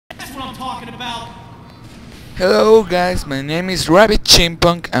Hello guys, my name is Rabbit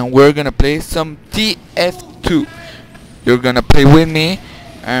Chimpunk and we're gonna play some tf2. You're gonna play with me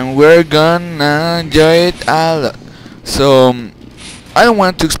and we're gonna enjoy it a lot. So I don't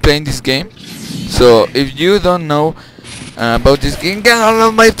want to explain this game. So if you don't know about this game, get all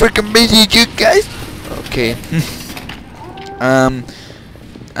of my freaking videos, you guys. Okay.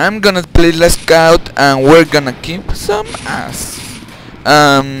 I'm gonna play Let's Scout and we're gonna keep some ass.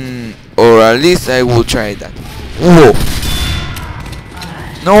 Or at least I will try that. Whoa.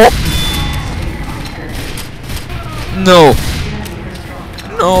 No. No.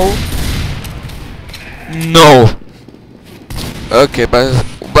 No. No. Okay,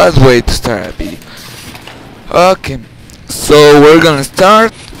 bad way to start a video. Okay. So we're gonna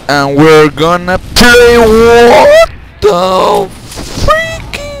start and we're gonna play. What the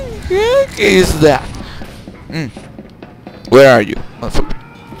freaking heck is that? Where are you, motherfucker?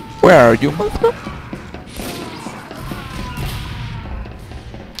 Where are you, motherfucker?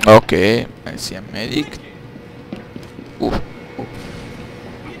 Okay, I see a medic. Ooh, ooh.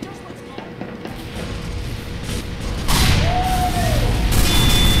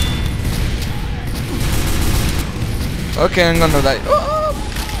 Okay, I'm gonna die. Oh,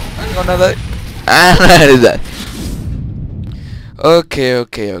 I'm gonna die. I'm gonna die. Okay.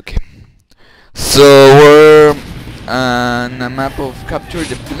 So we're on a map of capture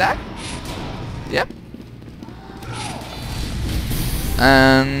the flag. Yep.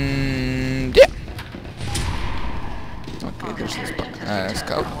 And yeah. Okay, there's a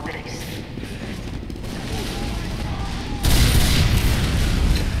scout.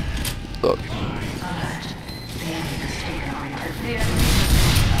 Okay.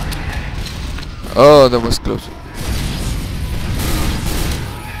 Oh, that was close.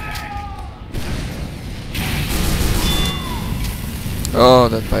 Oh,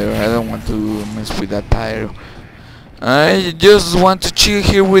 that pyro. I don't want to mess with that pyro. I just want to chill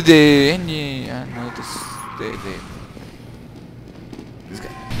here with the engine. I know this guy.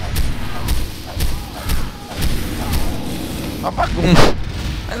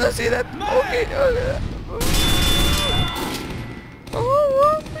 I don't see that. Okay.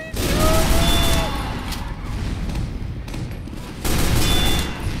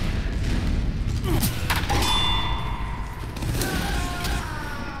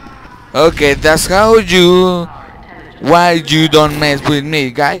 Oh, okay, that's how you. Why you don't mess with me,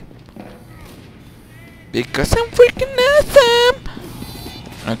 guy? Because I'm freaking awesome.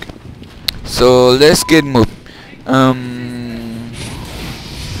 Okay, so let's get moving.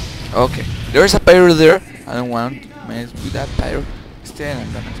 Okay, there's a pyro there. I don't want to mess with that pyro. Instead,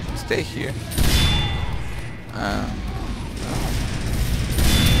 I'm gonna stay here.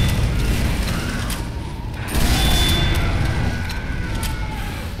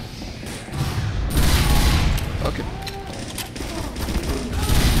 Okay.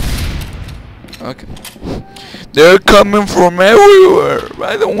 Okay. They're coming from everywhere.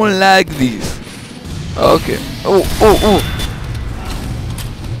 I don't like this. Okay. Oh.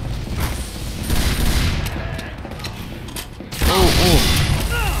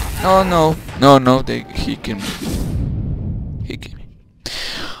 No. He killed me.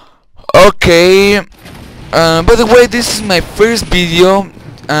 Okay. By the way, this is my first video.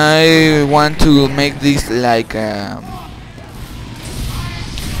 I want to make this like a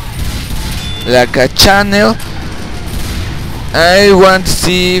channel. I want to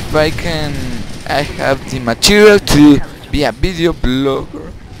see if I have the material to be a video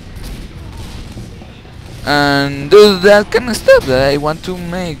blogger and do that kind of stuff that I want to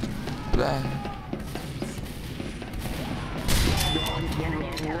make. I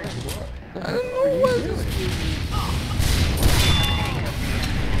don't know what is.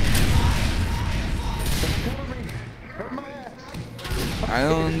 I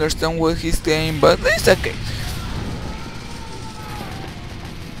don't understand what he's saying, but it's okay.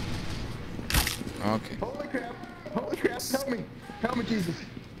 Okay. Holy crap, help me, Jesus.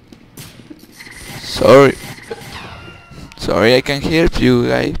 Sorry, I can't help you,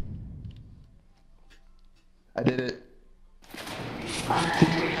 guy. I did it.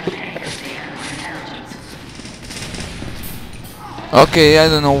 Okay, I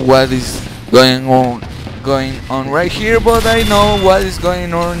don't know what is going on right here, but I know what is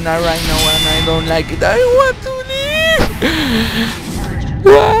going on right now and I don't like it. I want to leave.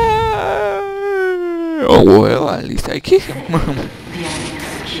 Why? Oh well, at least I kick him.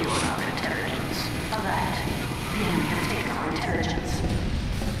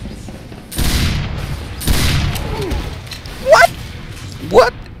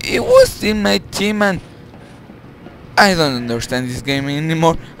 What? It was in my team and I don't understand this game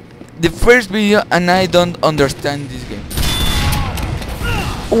anymore. the first video and I don't understand this game.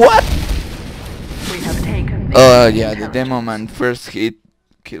 What? We have taken the Oh yeah, the intelligence. demo man first hit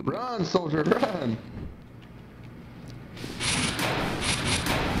killed me. Run, soldier, run.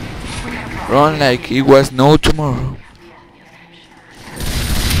 Run like it was no tomorrow.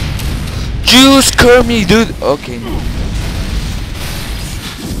 You scare me, dude. Okay.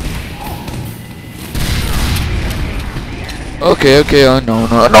 Okay, oh no,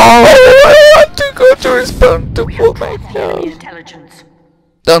 I want to go to respawn to pull my The enemy nose. intelligence.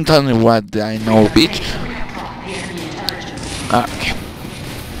 Don't tell me what I know, bitch. The enemy intelligence. Okay.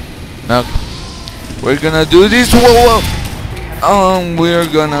 Okay. We're gonna do this. Whoa. We're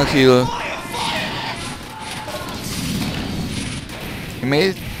gonna heal. He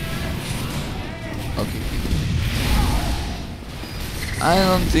made it? Okay. I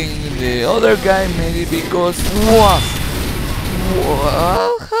don't think the other guy made it because what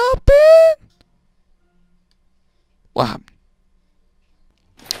happened? What happened?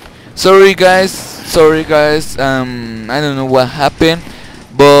 Sorry guys, I don't know what happened,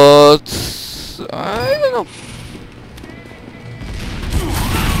 but I don't know.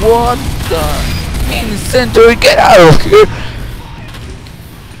 What the incendiary, get out of here!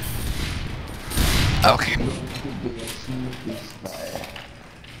 Okay.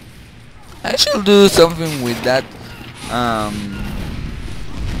 I should do something with that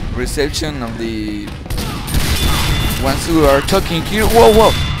reception of the ones who are talking here.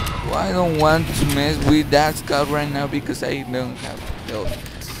 Whoa. I don't want to mess with that scout right now because I don't have health.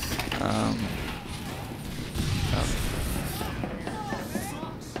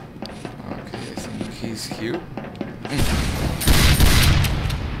 Okay, I think he's here.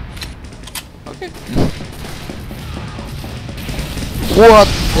 Okay. What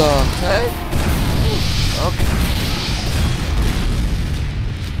the heck? Okay.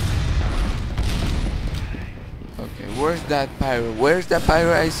 Okay, where's that pyro? Where's that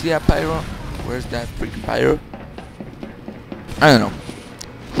pyro? I see a pyro. Where's that freaking pyro? I don't know.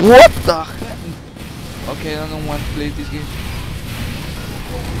 What the heck? Okay, I don't want to play this game.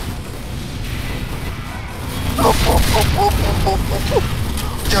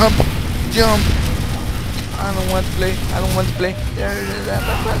 Jump. I don't want to play.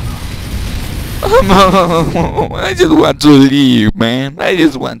 I just want to leave, man. I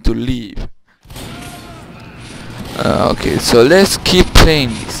just want to leave. Okay, so let's keep playing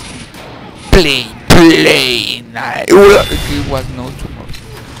this. Play. It was no tomorrow.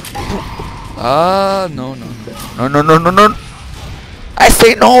 No. I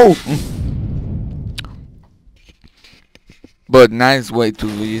say no. But nice way to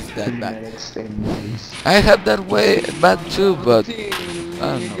use that back. I have that way back too, but I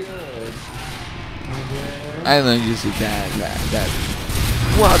don't know. I don't use it that.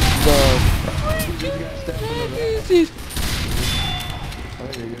 What the? Is it?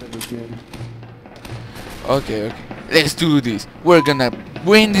 Okay. Let's do this. We're gonna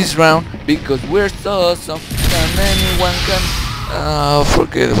win this round because we're so awesome and anyone can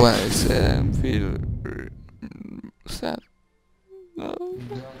forget what I said. Feel sad.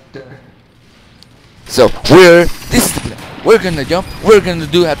 So this is the plan. We're gonna jump, we're gonna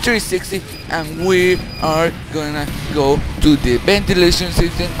do a 360, and we are gonna go to the ventilation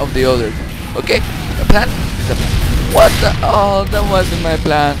system of the other guy. Okay? The plan is the plan. What the? Oh, that wasn't my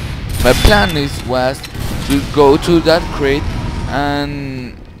plan. My plan was to go to that crate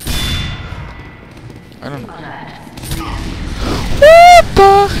and I don't know. What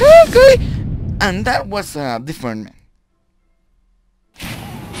the heck? And that was a different man.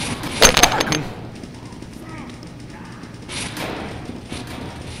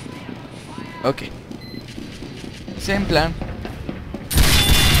 Okay. Same plan.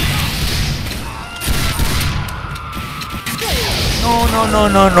 No.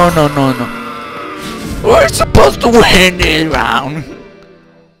 We're supposed to win this round.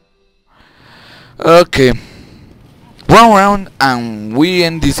 Okay. One round and we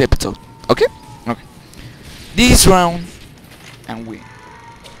end this episode. Okay? Okay. This round and win.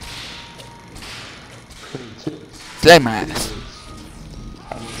 Slap my ass.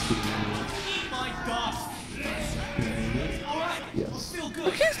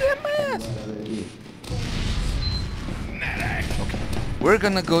 Okay, slap my ass. Okay. We're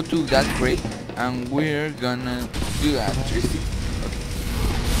gonna go to that crate and we're gonna do that 360.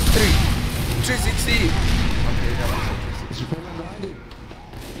 Okay. 360. Okay,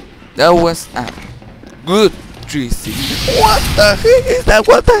 that was a good 360. What the heck is that?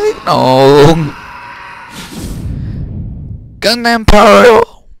 What the heck? No. Gunman Pyro.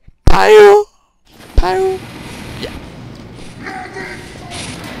 Yeah.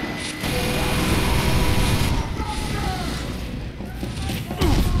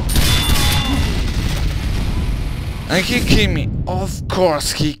 And he killed me. Of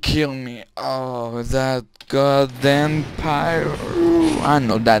course he killed me. Oh, that goddamn pyro. I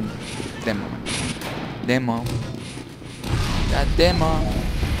know that demo. Demo. That demo.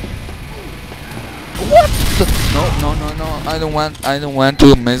 What? No, no, no, no. I don't want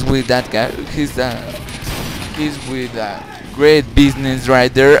to mess with that guy. He's with a great business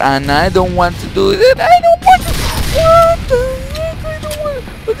right there, and I don't want to do it. I don't want to. What the heck? I don't want.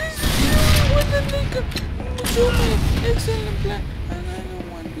 But this is really what the nigga show me excellent plan, and I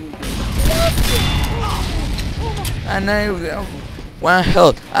don't want to do it. And I one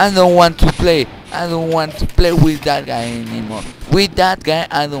health. I don't want to play. I don't want to play with that guy anymore. With that guy,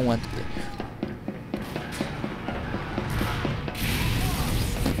 I don't want to play.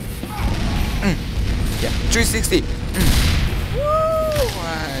 Yeah, 360. Woo!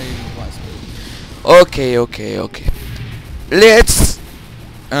 Okay, okay, okay. Let's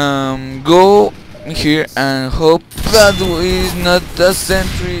go here and hope that is not the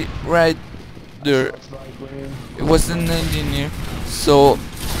sentry right there. It was an engineer, so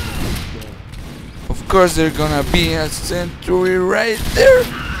of course there's gonna be a sentry right there.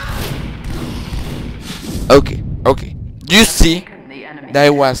 Okay, okay. You see,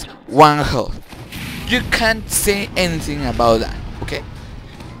 that was one health. You can't say anything about that, okay?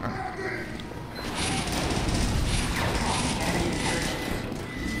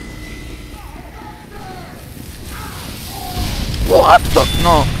 What the?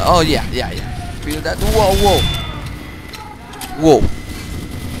 No. Oh yeah, yeah, yeah. Feel that? Whoa, whoa, whoa.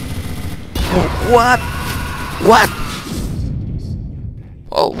 What? What?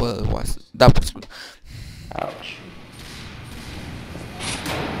 Oh well, that was good. Ouch.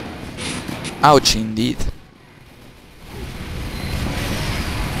 Ouch, indeed.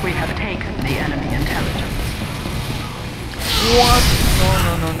 We have taken the enemy intelligence. What? No,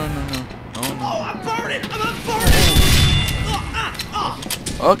 no, no, no, no, no, no, no. Oh, I'm burning! I'm burning!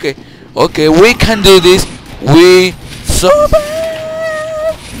 Okay, okay, we can do this. We survive.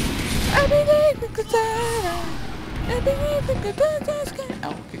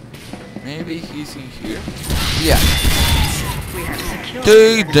 Okay, maybe he's in here. Yeah. We have secured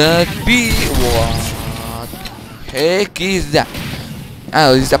Take that B. What heck is that?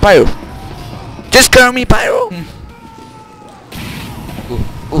 Oh, it's a pyro. Just call me pyro. Ooh,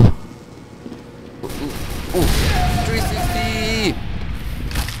 ooh. Ooh, 360.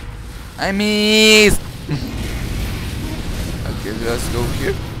 I missed. Okay, let's go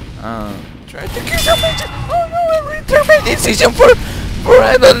here. Try to kill somebody. Oh no, I returned my decision for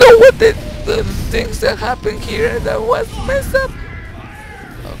I don't know what the things that happened here that was messed up.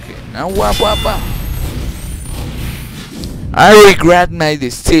 Okay, now what? I regret my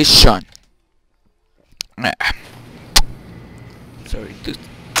decision. Sorry, dude.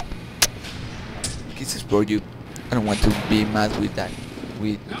 Kisses for you. I don't want to be mad with that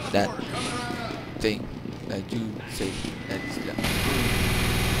thing that you say that is love.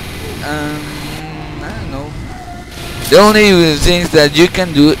 I don't know. The only things that you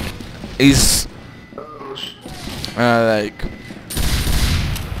can do is like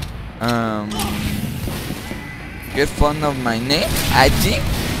get fun of my name. I think.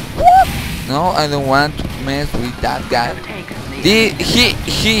 What? No, I don't want to mess with that guy. He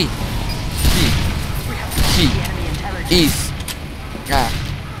is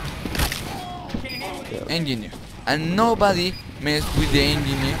engineer, and nobody mess with the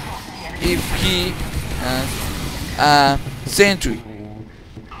engineer if he has a sentry.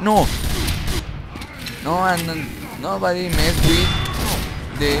 No, and nobody mess with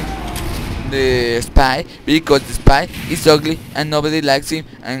the spy, because the spy is ugly and nobody likes him,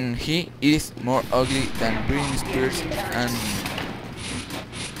 and he is more ugly than Britney Spears. And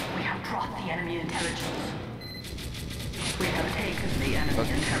We have dropped the enemy intelligence. We have taken the enemy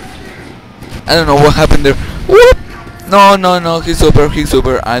intelligence. I don't know what happened there. Whoop! No, he's super.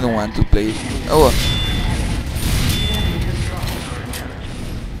 I don't want to play. Oh well.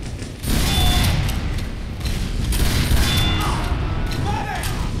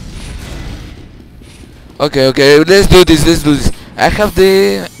 Okay, let's do this. I have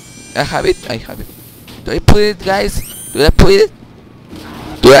it. Do I put it, guys? Do I put it?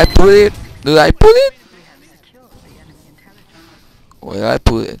 Well, I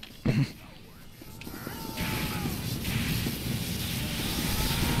put it.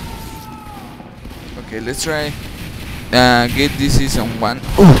 Okay, let's try get this season 1.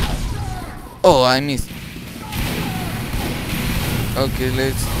 Oh, I missed. Okay,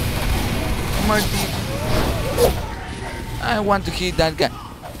 let's. I want to hit that guy.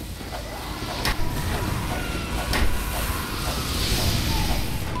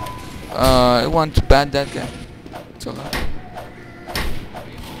 I want to bat that guy. So hard.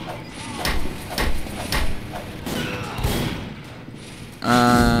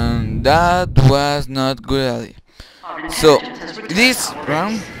 And that was not good idea. So this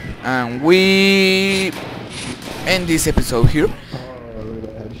round, and we end this episode here. Oh, look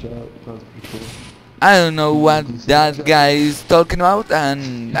at that headshot. That's pretty cool. I don't know what that guy is talking about,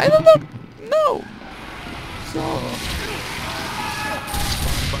 and I don't know. So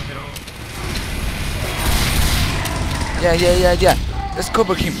yeah. Let's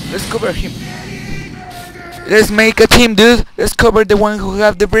cover him. Let's make a team, dude. Let's cover the one who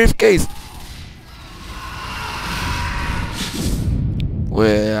have the briefcase.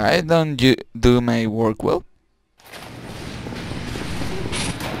 Well, I don't do my work well.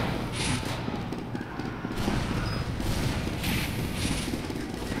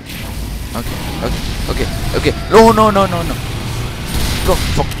 Okay. No. Go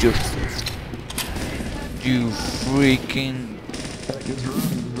fuck yourself. You freaking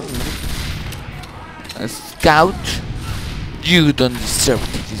a scout. You don't deserve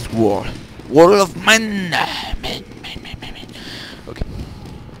this world. World of man.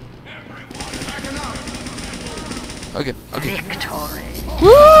 Okay. Victory.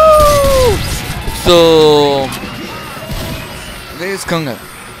 Woo! So this conga.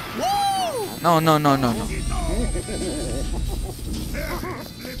 No.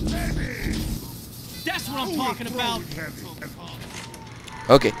 That's what I'm talking about.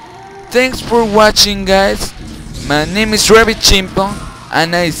 Okay. Thanks for watching, guys. My name is Rabbit Chimpon,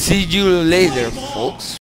 and I see you later, folks.